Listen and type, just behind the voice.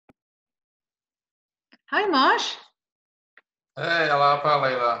Hi, Mosh. Hey, Alapa,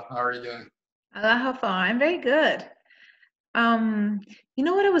 Layla. How are you doing? Aloha. I'm very good. Um, you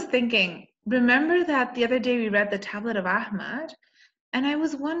know what I was thinking? Remember that the other day we read the Tablet of Ahmad, and I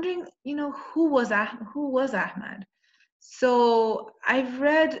was wondering, who was Ahmad? So I've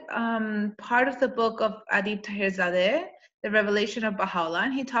read part of the book of Adib Tahirzadeh, The Revelation of Baha'u'llah,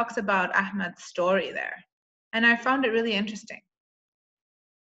 and he talks about Ahmad's story there, and I found it really interesting.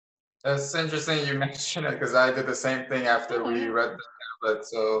 It's interesting you mentioned it because I did the same thing after Oh, we yeah. read the tablet.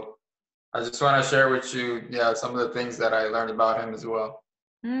 So I just want to share with you, yeah, some of the things that I learned about him as well.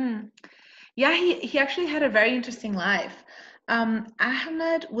 Mm. Yeah, he actually had a very interesting life.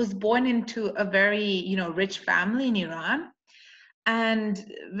 Ahmed was born into a very, rich family in Iran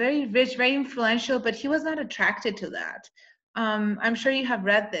and very rich, very influential, but he was not attracted to that. I'm sure you have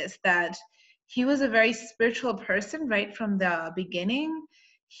read this, that he was a very spiritual person right from the beginning.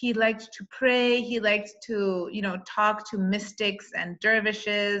 He liked to pray, he liked to, talk to mystics and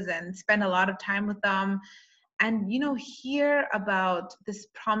dervishes and spend a lot of time with them and hear about this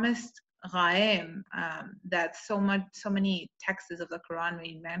promised ghaim that so many texts of the Quran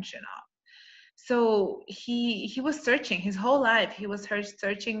made mention of. So he was searching his whole life. He was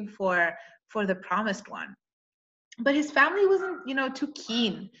searching for the promised one, but his family wasn't too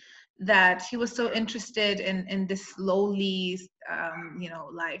keen that he was so interested in this lowly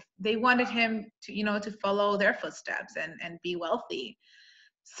life. They wanted him to to follow their footsteps and be wealthy.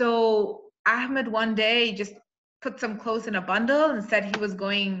 So Ahmed one day just put some clothes in a bundle and said he was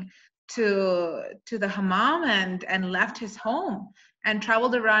going to the hammam and left his home and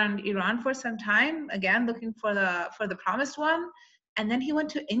traveled around Iran for some time, again looking for the promised one. And then he went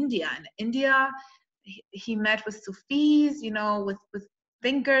to India. In India, he met with Sufis, with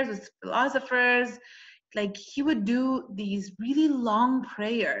thinkers, with philosophers. Like he would do these really long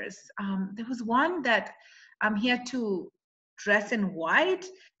prayers. There was one that he had to dress in white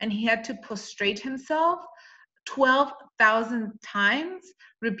and he had to prostrate himself 12,000 times,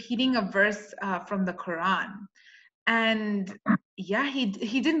 repeating a verse from the Quran. And yeah, he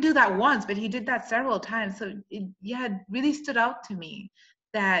didn't do that once, but he did that several times. So yeah, it really stood out to me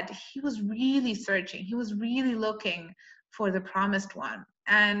that he was really searching. He was really looking for the promised one.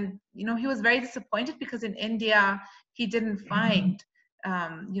 And he was very disappointed because in India he didn't find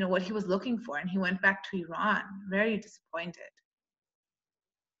what he was looking for, and he went back to Iran very disappointed.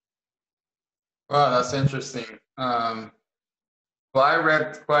 Wow, that's interesting. Well, I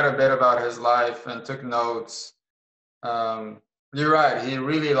read quite a bit about his life and took notes. Um, you're right. He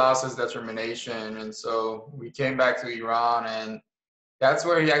really lost his determination. And so we came back to Iran, and that's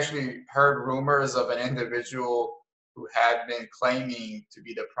where he actually heard rumors of an individual who had been claiming to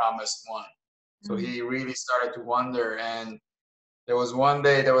be the promised one. So Mm. he really started to wonder. And there was one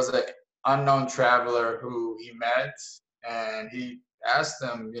day, there was an unknown traveler who he met, and he asked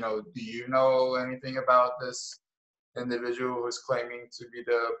him, do you know anything about this individual who's claiming to be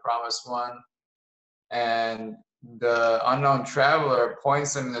the promised one? And the unknown traveler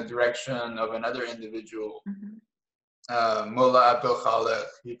points him in the direction of another individual, Mhm. Mullah Abdul Khalid.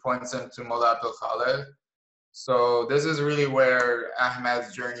 He points him to Mullah Abdul Khalid. So this is really where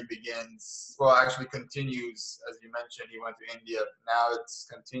Ahmad's journey begins. Well, actually continues, as you mentioned. He went to India. Now it's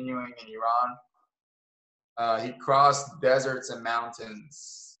continuing in Iran. He crossed deserts and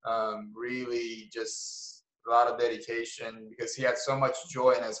mountains. Really, just a lot of dedication because he had so much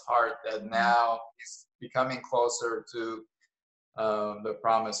joy in his heart that Mm. now he's becoming closer to the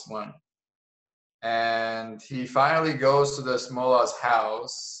promised one. And he finally goes to this mullah's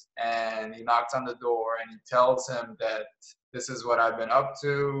house and he knocks on the door and he tells him that this is what I've been up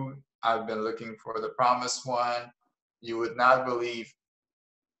to. I've been looking for the promised one. You would not believe,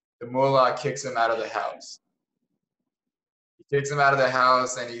 the mullah kicks him out of the house. He kicks him out of the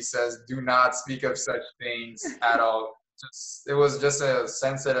house and he says, "Do not speak of such things at all." Just it was just a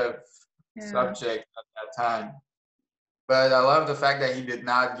sensitive Yeah. subject at that time. But I love the fact that he did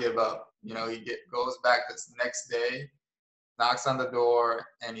not give up. Goes back this next day, knocks on the door,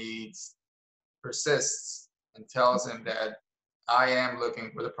 and he persists and tells him that I am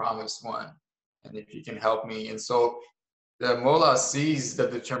looking for the promised one, and if you can help me. And so the mullah sees the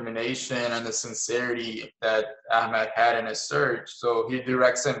determination and the sincerity that Ahmad had in his search, so he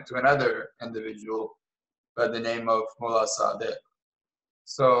directs him to another individual by the name of Mullah Sadeh.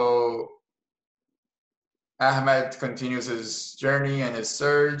 So Ahmed continues his journey and his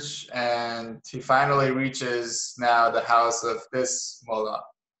search, and he finally reaches now the house of this mullah.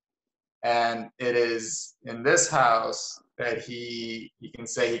 And it is in this house that he can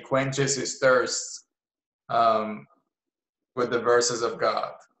say he quenches his thirst um, with the verses of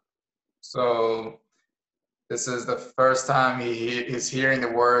God. So This is the first time he is hearing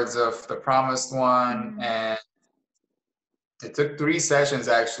the words of the promised one, and it took 3 sessions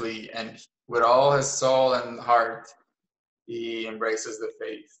actually, and with all his soul and heart, he embraces the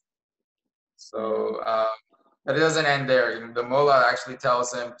faith. So, but it doesn't end there. The mullah actually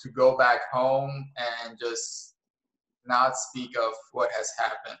tells him to go back home and just not speak of what has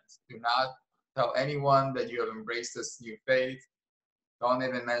happened. Do not tell anyone that you have embraced this new faith. Don't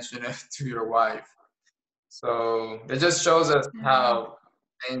even mention it to your wife. So it just shows us how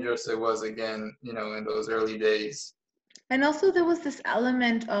dangerous it was again, you know, in those early days. And also there was this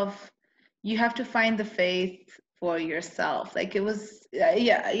element of you have to find the faith for yourself. Like it was,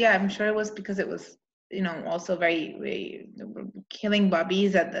 yeah, I'm sure it was because it was, you know, also very, very killing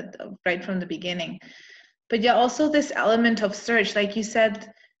Babis right from the beginning. But yeah, also this element of search, like you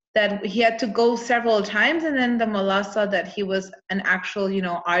said, that he had to go several times, and then the mullah saw that he was an actual, you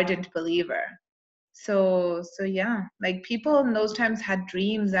know, ardent believer. So yeah, like people in those times had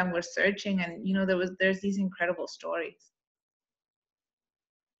dreams and were searching, and you know, there's these incredible stories.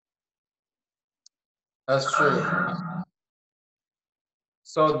 That's true.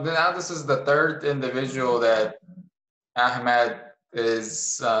 So now this is the third individual that Ahmad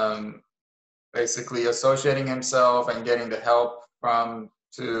is basically associating himself and getting the help from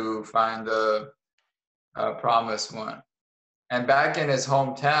to find the promised one. And back in his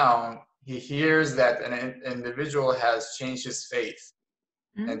hometown, he hears that an individual has changed his faith.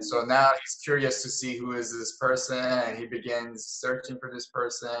 And so now he's curious to see who is this person, and he begins searching for this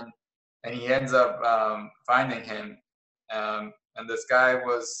person, and he ends up finding him. And this guy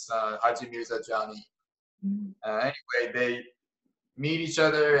was Haji Mirza Jani. Anyway, they meet each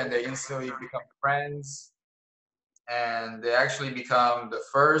other, and they instantly become friends, and they actually become the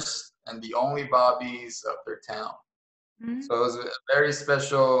first and the only Babis of their town. So it was a very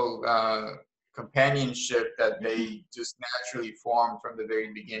special companionship that they just naturally formed from the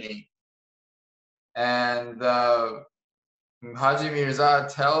very beginning. And Haji Mirza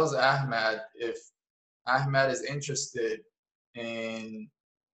tells Ahmad if Ahmad is interested in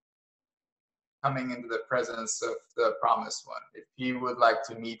coming into the presence of the promised one, if he would like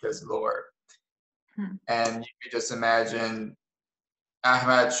to meet his Lord. And you could just imagine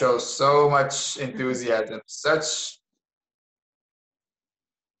Ahmad shows so much enthusiasm,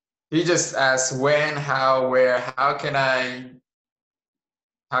 he just asks when, how, where, how can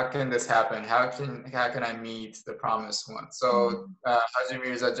this happen? How can I meet the promised one? So Haji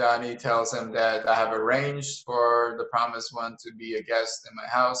Mirza Jani tells him that I have arranged for the promised one to be a guest in my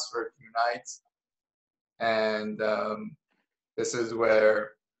house for a few nights. And this is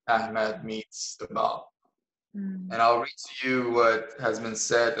where Ahmad meets the Bab. And I'll read to you what has been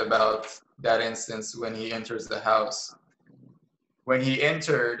said about that instance when he enters the house. When he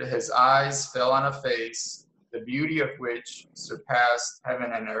entered, his eyes fell on a face, the beauty of which surpassed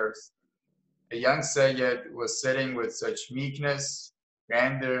heaven and earth. A young Sayyid was sitting with such meekness,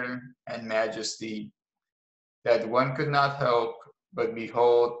 grandeur, and majesty that one could not help but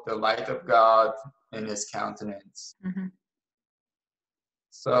behold the light of God in his countenance.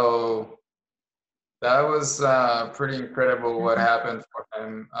 So that was pretty incredible what happened for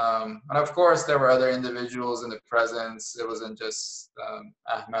him. And of course, there were other individuals in the presence. It wasn't just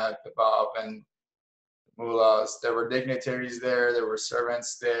Ahmad, the Bab, and mullahs. There were dignitaries there, there were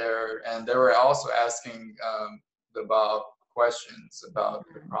servants there, and they were also asking the Bab questions about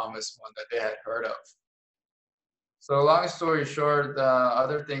the promised one that they had heard of. So long story short,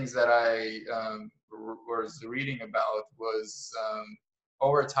 other things that I was reading about was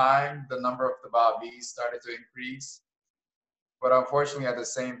over time, the number of the Babis started to increase. But unfortunately, at the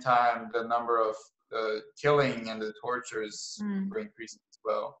same time, the number of the killing and the tortures were increasing as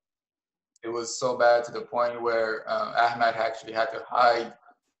well. It was so bad to the point where Ahmad actually had to hide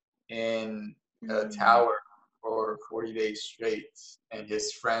in a tower for 40 days straight. And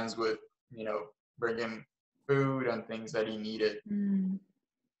his friends would, you know, bring him food and things that he needed.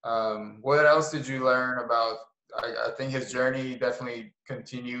 What else did you learn about? I think his journey definitely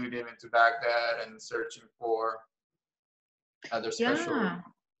continued him into Baghdad and searching for other special.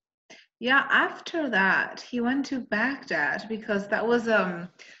 Yeah, after that, he went to Baghdad because that was a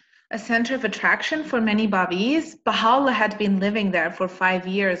center of attraction for many Babis. Baha'u'llah had been living there for 5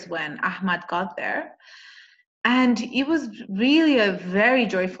 years when Ahmad got there. And it was really a very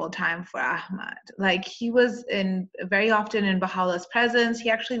joyful time for Ahmad. Like he was very often in Baha'u'llah's presence. He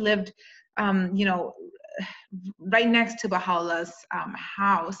actually lived, you know, right next to Baha'u'llah's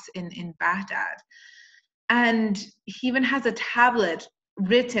house in Baghdad. And he even has a tablet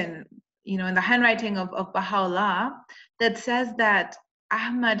written, you know, in the handwriting of Baha'u'llah that says that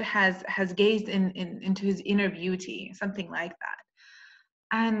Ahmad has gazed into his inner beauty, something like that.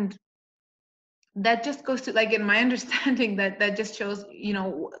 And that just goes to, like, in my understanding, that just shows, you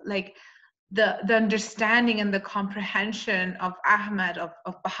know, like the understanding and the comprehension of Ahmad of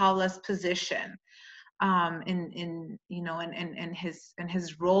Baha'u'llah's position in you know in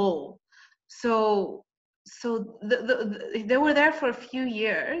his role. So they were there for a few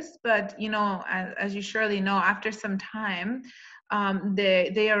years, but you know, as you surely know, after some time,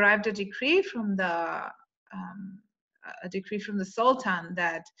 they arrived a decree from the Sultan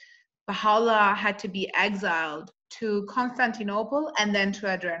that Baha'u'llah had to be exiled to Constantinople and then to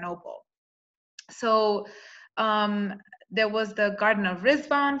Adrianople. So there was the Garden of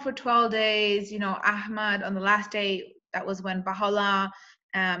Rizwan for 12 days. You know, Ahmad, on the last day, that was when Baha'u'llah,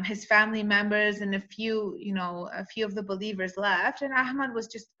 his family members, and a few of the believers left, and Ahmad was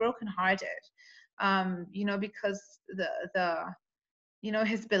just brokenhearted, you know, because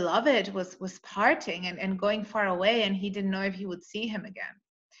his beloved was parting and going far away, and he didn't know if he would see him again.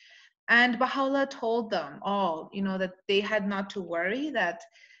 And Baha'u'llah told them all, you know, that they had not to worry, that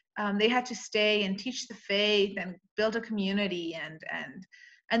they had to stay and teach the faith and build a community,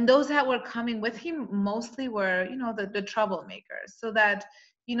 and those that were coming with him mostly were, you know, the troublemakers. So that,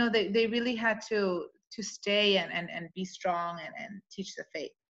 you know, they really had to stay and be strong and teach the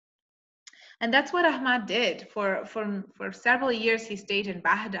faith. And that's what Ahmad did for several years. He stayed in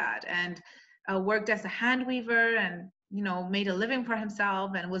Baghdad and worked as a hand weaver, and you know, made a living for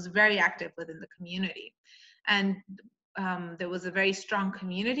himself, and was very active within the community. And there was a very strong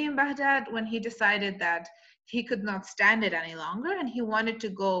community in Baghdad when he decided that he could not stand it any longer, and he wanted to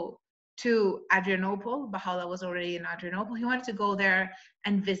go to Adrianople. Baha'u'llah was already in Adrianople. He wanted to go there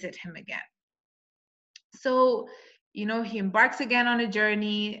and visit him again. So, you know, he embarks again on a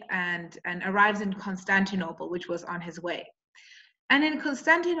journey and arrives in Constantinople, which was on his way. And in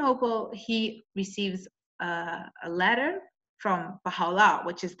Constantinople, he receives a letter from Baha'u'llah,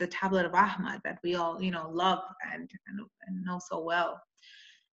 which is the tablet of Ahmad that we all, you know, love and know so well.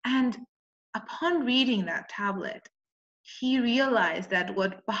 And upon reading that tablet, he realized that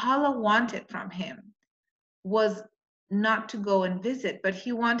what Baha'u'llah wanted from him was not to go and visit, but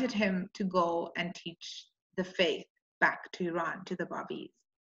he wanted him to go and teach the faith back to Iran, to the Babis.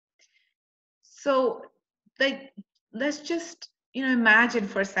 So, like, let's just, you know, imagine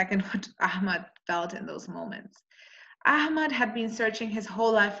for a second what Ahmad felt in those moments. Ahmad had been searching his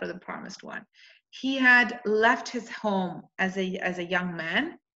whole life for the promised one. He had left his home as a young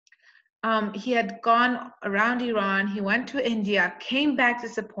man. He had gone around Iran. He went to India, came back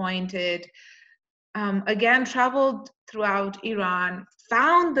disappointed. Again, traveled throughout Iran,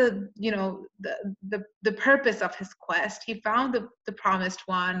 found the purpose of his quest. He found the promised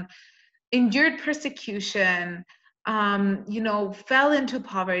one, endured persecution, you know, fell into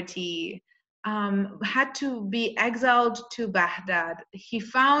poverty, had to be exiled to Baghdad. He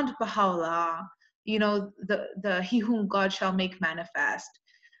found Baha'u'llah, you know, the he whom God shall make manifest.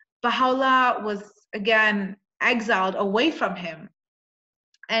 Baha'u'llah was again exiled away from him.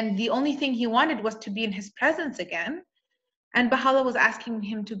 And the only thing he wanted was to be in his presence again. And Baha'u'llah was asking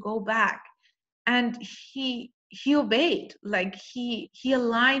him to go back. And he obeyed, like he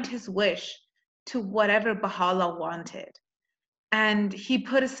aligned his wish to whatever Baha'u'llah wanted. And he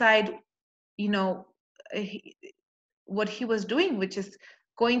put aside, you know, what he was doing, which is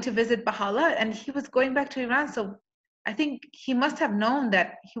going to visit Baha'u'llah, and he was going back to Iran. So I think he must have known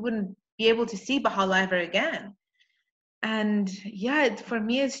that he wouldn't be able to see Baha'u'llah ever again. And yeah, for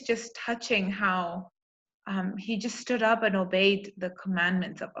me, it's just touching how he just stood up and obeyed the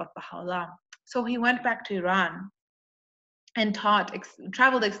commandments of Baha'u'llah. So he went back to Iran and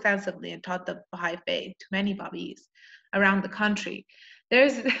traveled extensively and taught the Baha'i faith to many Babis around the country.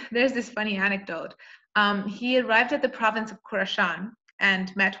 There's this funny anecdote. He arrived at the province of Khurasan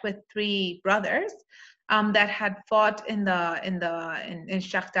and met with three brothers that had fought in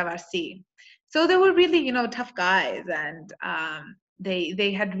Shakh Tawarsi. So they were really, you know, tough guys, and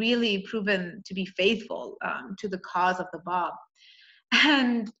they had really proven to be faithful to the cause of the Bab.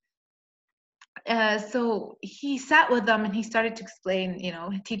 And so he sat with them and he started to explain, you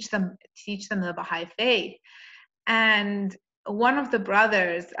know, teach them the Baha'i faith. And one of the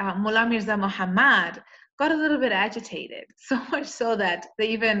brothers, Mullah Mirza Muhammad, got a little bit agitated, so much so that they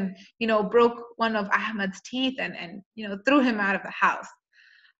even, you know, broke one of Ahmad's teeth and you know, threw him out of the house.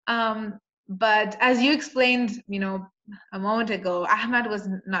 But as you explained, you know, a moment ago, Ahmad was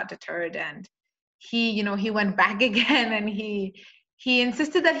not deterred, and he, you know, he went back again, and he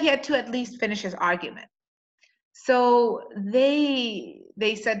insisted that he had to at least finish his argument. So they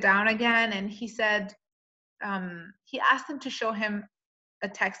sat down again, and he said, he asked them to show him a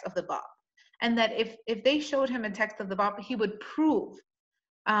text of the Bab, and that if they showed him a text of the Bab, he would prove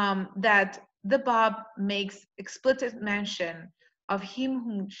that the Bab makes explicit mention of him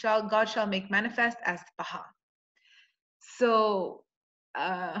whom God shall make manifest as Baha. So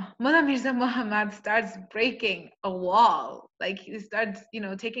Mullah Mirza Muhammad starts breaking a wall, like he starts,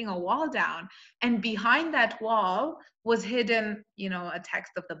 taking a wall down, and behind that wall was hidden, a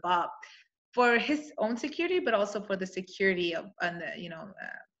text of the Bab, for his own security, but also for the security of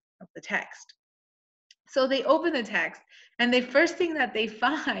the text. So they open the text, and the first thing that they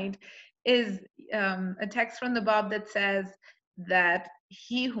find is a text from the Bab that says that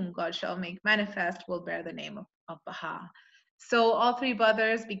he whom God shall make manifest will bear the name of Baha. So all three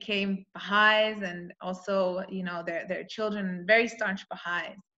brothers became Baha'is, and also, their children, very staunch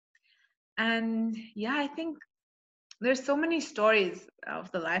Baha'is. And yeah, I think there's so many stories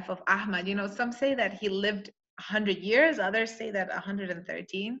of the life of Ahmad. Some say that he lived 100 years, others say that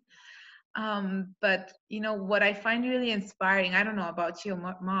 113. But what I find really inspiring, I don't know about you,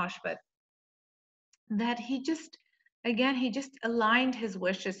 Mosh, but that he just aligned his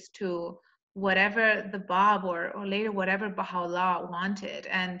wishes to whatever the Bab or later whatever Baha'u'llah wanted.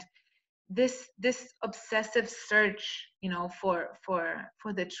 And this obsessive search, for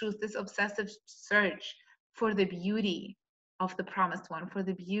the truth, this obsessive search for the beauty of the promised one, for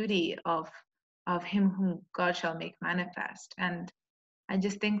the beauty of him whom God shall make manifest. And I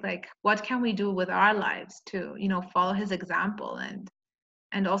just think, like, what can we do with our lives to, follow his example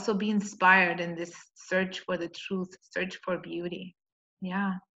and also be inspired in this search for the truth, search for beauty.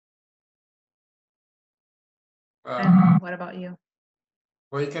 Yeah. What about you?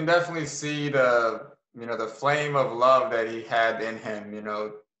 Well, you can definitely see the flame of love that he had in him,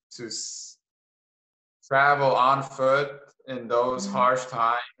 to travel on foot in those harsh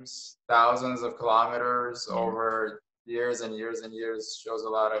times, thousands of kilometers over years and years and years, shows a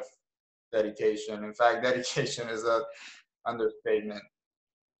lot of dedication. In fact, dedication is an understatement.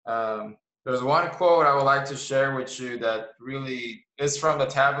 There's one quote I would like to share with you that really is from the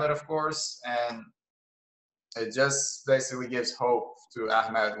tablet, of course, and it just basically gives hope to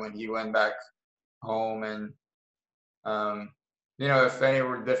Ahmad when he went back home, and if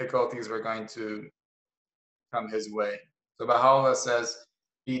any difficulties were going to come his way. So Baha'u'llah says,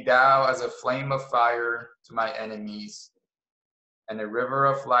 "Be thou as a flame of fire to my enemies, and a river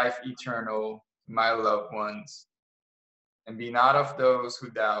of life eternal to my loved ones, and be not of those who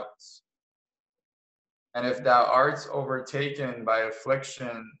doubt. And if thou art overtaken by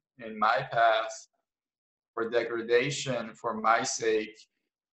affliction in my path, or degradation for my sake,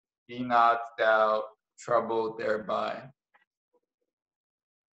 be not thou troubled thereby."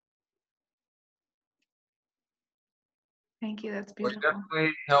 Thank you. That's beautiful. Which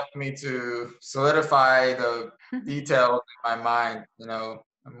definitely helped me to solidify the details in my mind.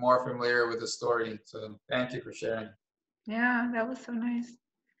 I'm more familiar with the story. So thank you for sharing. Yeah, that was so nice.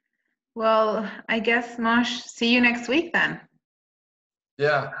 Well, I guess, Mosh, see you next week then.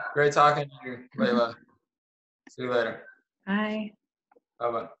 Yeah, great talking to you, Layla. See you later. Bye.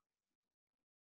 Bye-bye.